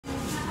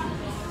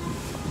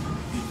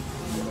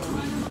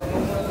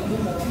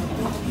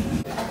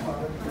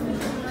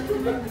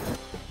Hey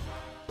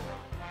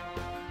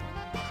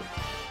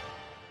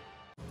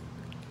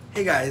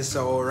guys,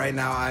 so right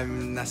now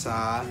I'm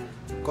nasa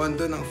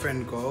condo ng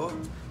friend ko.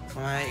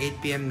 Mga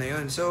 8 PM na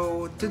yun.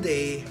 So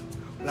today,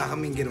 wala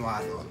kaming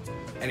ginawa doon.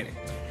 Anyway,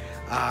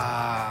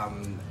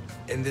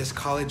 in this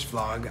college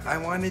vlog, I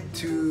wanted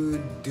to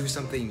do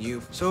something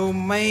new. So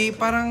may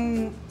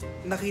parang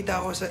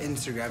nakita ko sa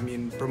Instagram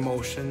yung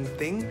promotion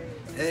thing.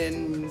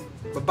 And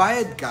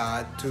babayad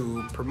ka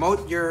to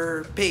promote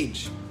your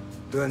page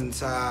doon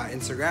sa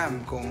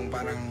Instagram. Kung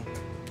parang,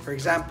 for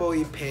example,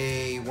 you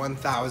pay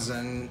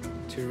 1,000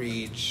 to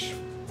reach,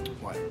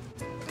 what,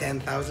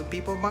 10,000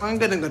 people? Parang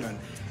ganun-ganun.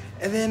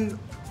 And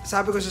then,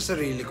 sabi ko sa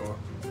sarili ko,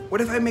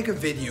 what if I make a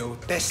video,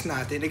 test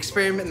natin,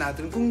 experiment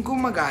natin kung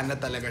gumagana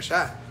talaga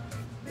siya?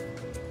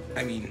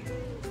 I mean,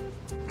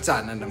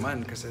 sana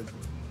naman kasi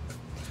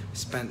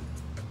spent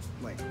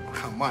like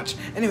how much?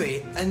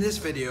 Anyway, in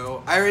this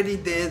video, I already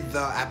did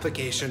the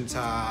application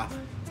sa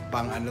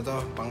pang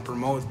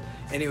promote.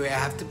 Anyway,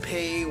 I have to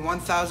pay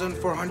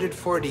 1,440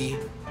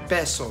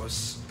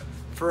 pesos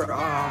for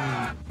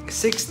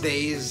 6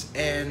 days,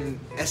 and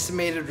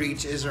estimated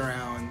reach is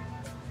around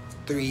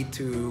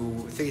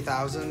 3,600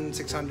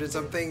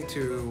 something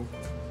to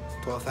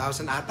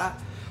 12,000 ata.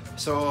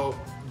 So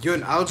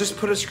yun, I'll just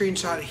put a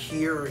screenshot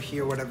here or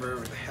here, whatever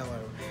the hell.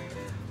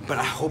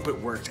 But I hope it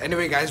works.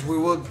 Anyway, guys,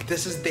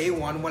 this is day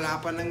 1. Wala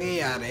pa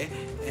nangyayari.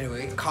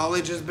 Anyway,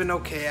 college has been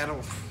okay.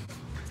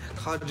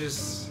 College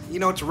is,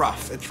 you know, it's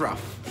rough. It's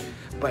rough.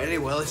 But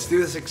anyway, let's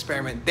do this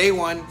experiment. Day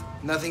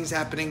 1, nothing's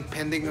happening,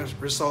 pending a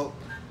result.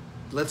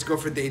 Let's go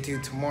for day 2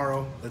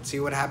 tomorrow. Let's see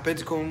what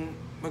happens kung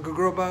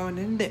mag-grow ba o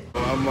hindi.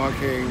 I'm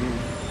walking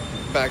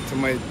back to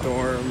my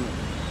dorm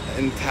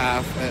in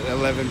Taft at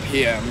 11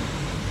 PM.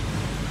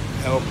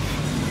 Help.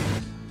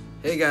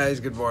 Hey guys,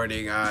 good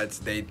morning.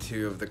 It's day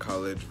 2 of the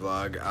college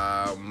vlog.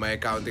 May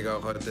accounting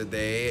ako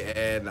today,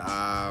 and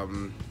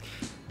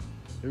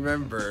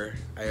remember,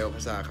 ayaw ko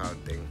sa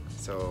accounting.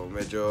 So,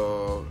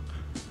 medyo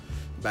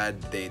bad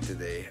day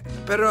today.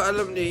 Pero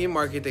alam niyo yung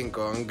marketing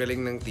ko, ang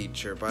galing ng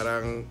teacher.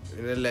 Parang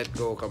let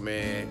go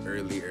kami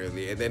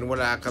early. And then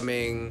wala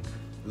kaming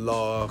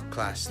law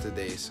class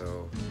today.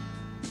 So,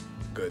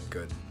 good.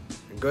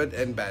 Good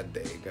and bad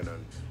day,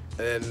 ganun. And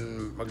then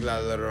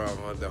maglalaro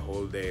ako the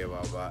whole day,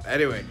 baba.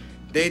 Anyway,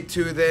 day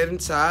 2 then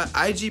sa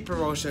IG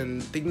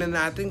promotion. Tignan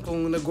natin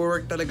kung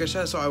nag-work talaga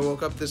siya. So I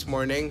woke up this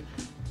morning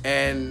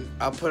and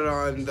I'll put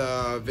on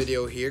the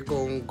video here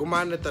kung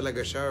gumana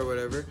talaga siya or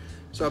whatever.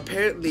 So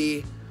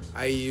apparently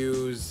I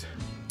used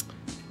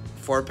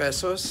 4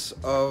 pesos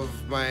of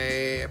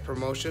my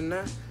promotion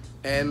na,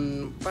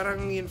 and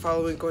parang yung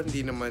following ko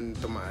hindi naman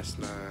tumaas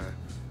na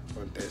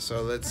konti.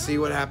 So let's see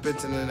what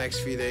happens in the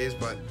next few days,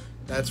 but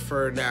that's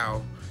for now.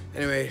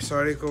 Anyway,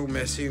 sorry kung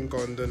messy yung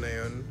condo na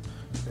yun.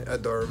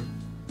 A dorm.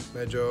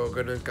 Medyo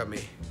ganun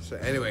kami. So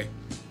anyway,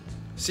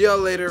 see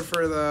y'all later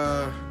for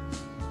the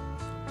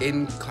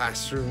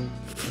in-classroom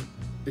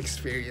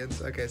experience.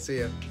 Okay,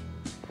 see ya.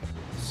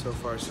 So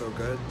far so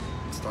good.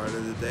 Start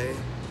of the day.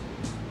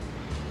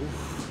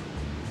 Oof.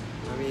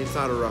 I mean, it's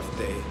not a rough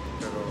day.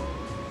 Pero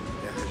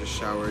yeah, I just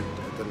showered.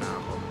 Ito na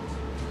ako.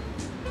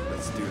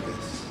 Let's do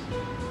this.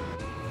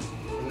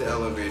 In the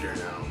elevator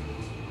now.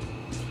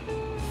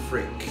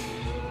 Frick.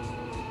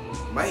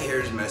 My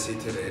hair is messy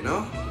today,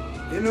 no?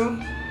 You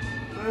know?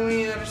 Ano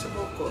nangyayari sa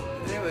buhok ko?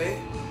 Anyway,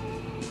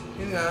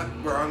 yun nga,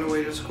 we're on the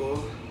way to school.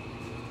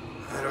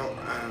 I don't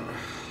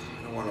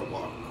want to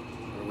walk,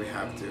 but we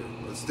have to.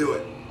 Let's do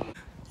it.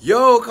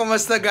 Yo,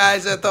 kamusta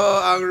guys? Ito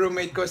ang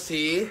roommate ko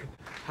si...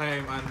 Hi,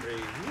 I'm Aubrey.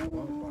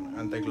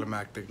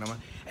 Anticlimactic naman.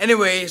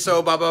 Anyway,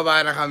 so bababa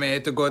na kami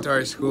to go to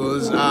our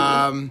schools.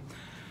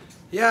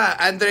 Yeah,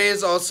 Andre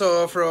is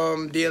also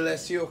from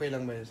DLSU. Okay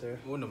lang ba yun, sir?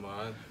 Oo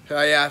naman.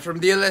 Yeah, from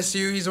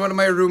DLSU. He's one of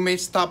my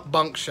roommates. Top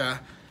bunk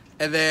siya.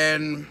 And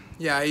then,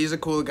 yeah, he's a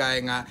cool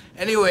guy nga.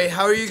 Anyway,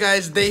 how are you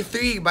guys? Day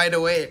 3, by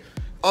the way.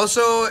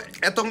 Also,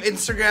 etong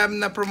Instagram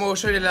na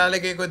promotion,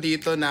 ilalagay ko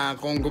dito na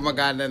kung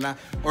gumagana na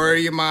or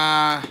yung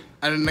mga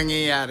ano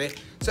nangyayari.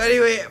 So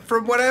anyway,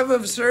 from what I've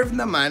observed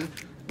naman,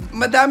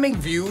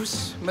 madaming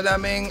views.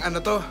 Madaming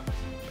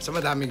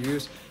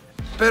views.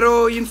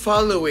 Pero yung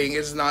following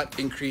is not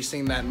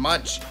increasing that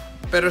much.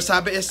 Pero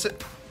sabi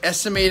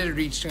estimated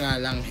reach nga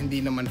lang,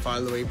 hindi naman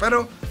following.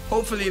 Pero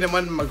hopefully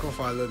naman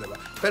magpo-follow, diba?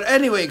 But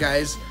anyway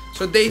guys,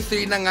 so day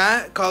 3 na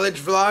nga,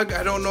 college vlog.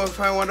 I don't know if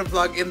I want to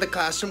vlog in the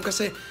classroom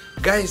kasi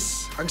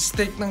guys, ang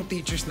strict ng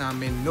teachers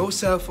namin, no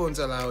cell phones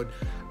allowed.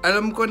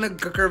 Alam ko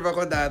nagka-curve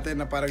ako dati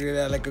na parang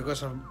nilalagay ko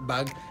sa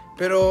bag.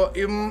 Pero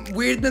yung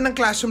weird na ng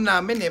classroom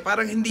namin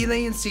parang hindi na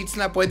yung seats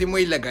na pwede mo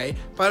ilagay.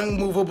 Parang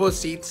movable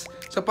seats.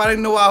 So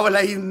parang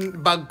nawawala yung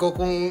bag ko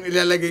kung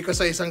ilalagay ko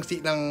sa isang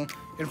seat ng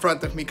in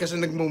front of me kasi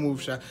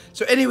nagmo-move siya.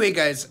 So anyway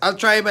guys, I'll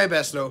try my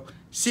best though.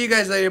 See you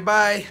guys later,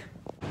 bye!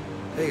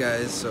 Hey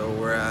guys, so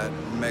we're at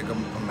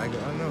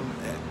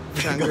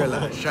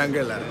Shangri-La.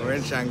 We're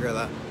in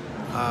Shangri-La.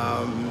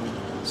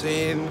 So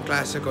in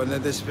klase ko,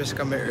 na-dismiss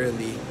kami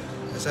early.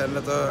 Kasi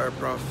ano to, our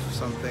prof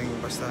something,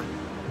 basta.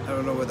 I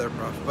don't know with our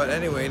prof. But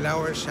anyway,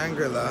 now we're in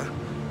Shangri-La.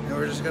 And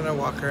we're just gonna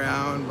walk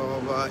around, blah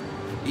blah blah,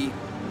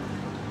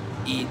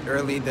 eat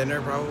early dinner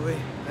probably.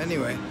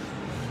 Anyway,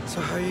 so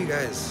how are you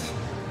guys?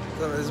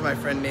 So this is my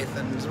friend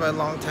Nathan. This is my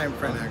longtime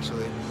friend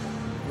actually.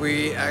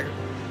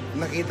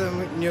 Nakita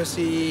nyo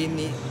si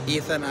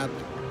Ethan at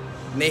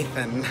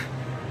Nathan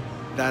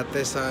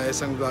dati sa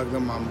isang vlog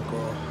ng mom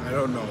ko. I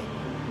don't know.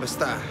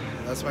 Basta,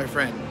 that's my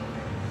friend.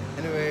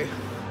 Anyway,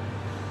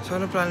 so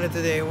ano plano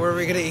today? Where are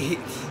we gonna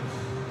eat?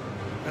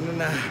 Ano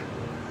na?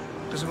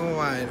 Gusto ko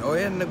kumain. Oh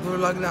yan,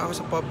 nag-vlog na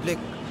ako sa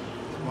public.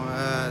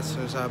 Mga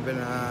sinasabi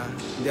na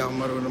hindi ako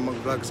marunong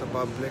mag-vlog sa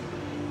public.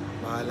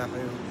 Bahala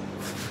kayo.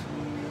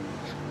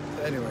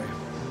 So anyway.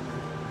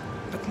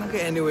 Ba't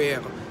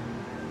nag-anyway ako?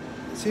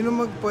 Sino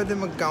pwede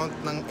mag-count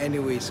ng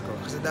anyways ko?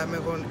 Kasi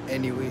dami akong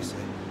anyways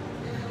eh.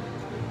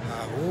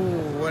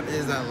 Ooh, what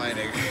is that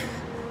lighting? Yeah,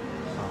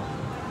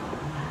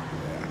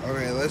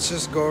 okay, let's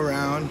just go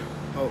around.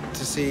 Hope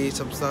to see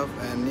some stuff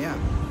and yeah.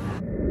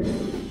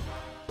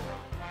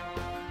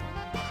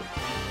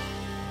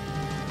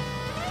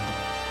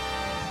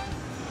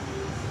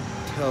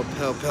 Help.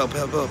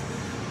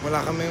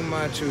 Wala kaming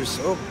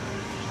ma-choose. Oh,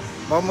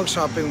 baka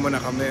mag-shopping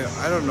muna kami.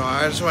 I don't know,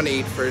 I just want to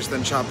eat first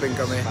then shopping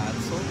kami.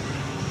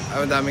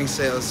 Ang daming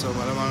sales, so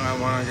malamang I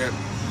wanna get...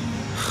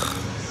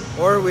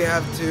 Or we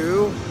have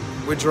to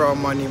withdraw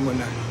money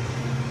muna.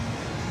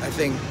 I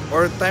think.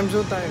 Or time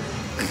zone tayo.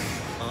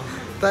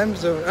 Time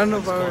zone.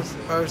 Ano,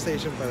 power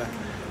station pala.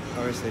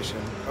 Power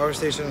station. Power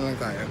station lang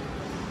tayo.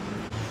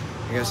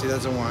 I guess he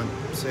doesn't want.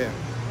 So yeah.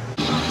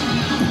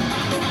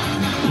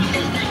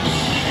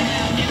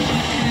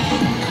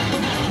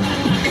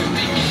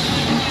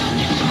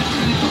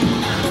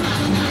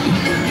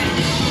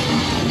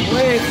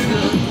 Wait.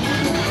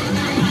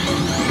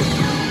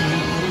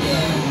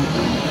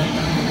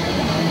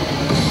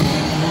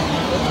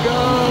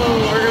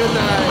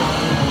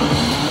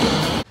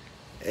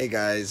 Hey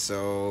guys,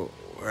 so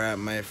we're at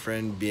my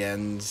friend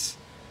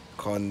Bien's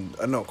condo,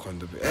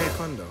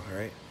 right?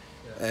 Yeah.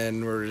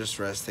 And we're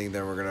just resting.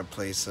 Then we're gonna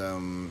play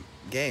some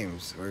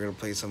games. We're gonna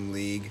play some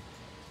League.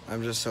 I'm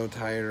just so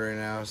tired right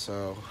now,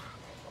 so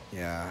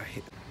yeah.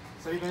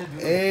 So you're gonna do?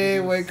 Hey,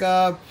 wake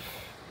up!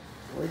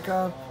 Wake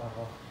up!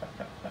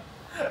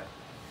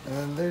 And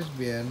then there's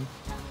Bien.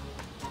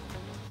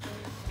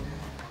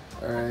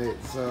 All right,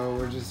 so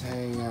we're just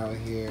hanging out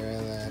here,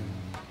 and then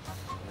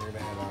we're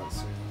gonna head out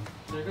soon.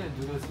 So you're gonna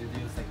do those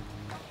videos like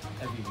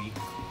every week?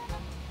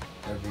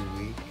 Every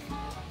week.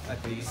 At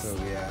least. So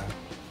yeah,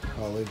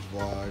 college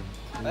vlog.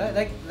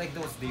 Like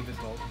those David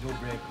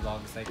Dobrik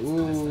vlogs. Like.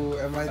 Ooh,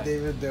 am I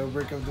David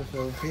Dobrik of the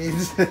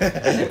Philippines?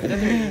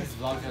 These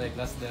vlogs are like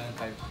less than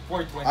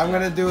 4:20. I'm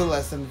gonna do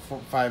less than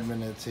 5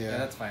 minutes. Yeah.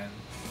 Yeah, that's fine.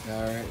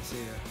 All right.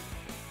 See ya.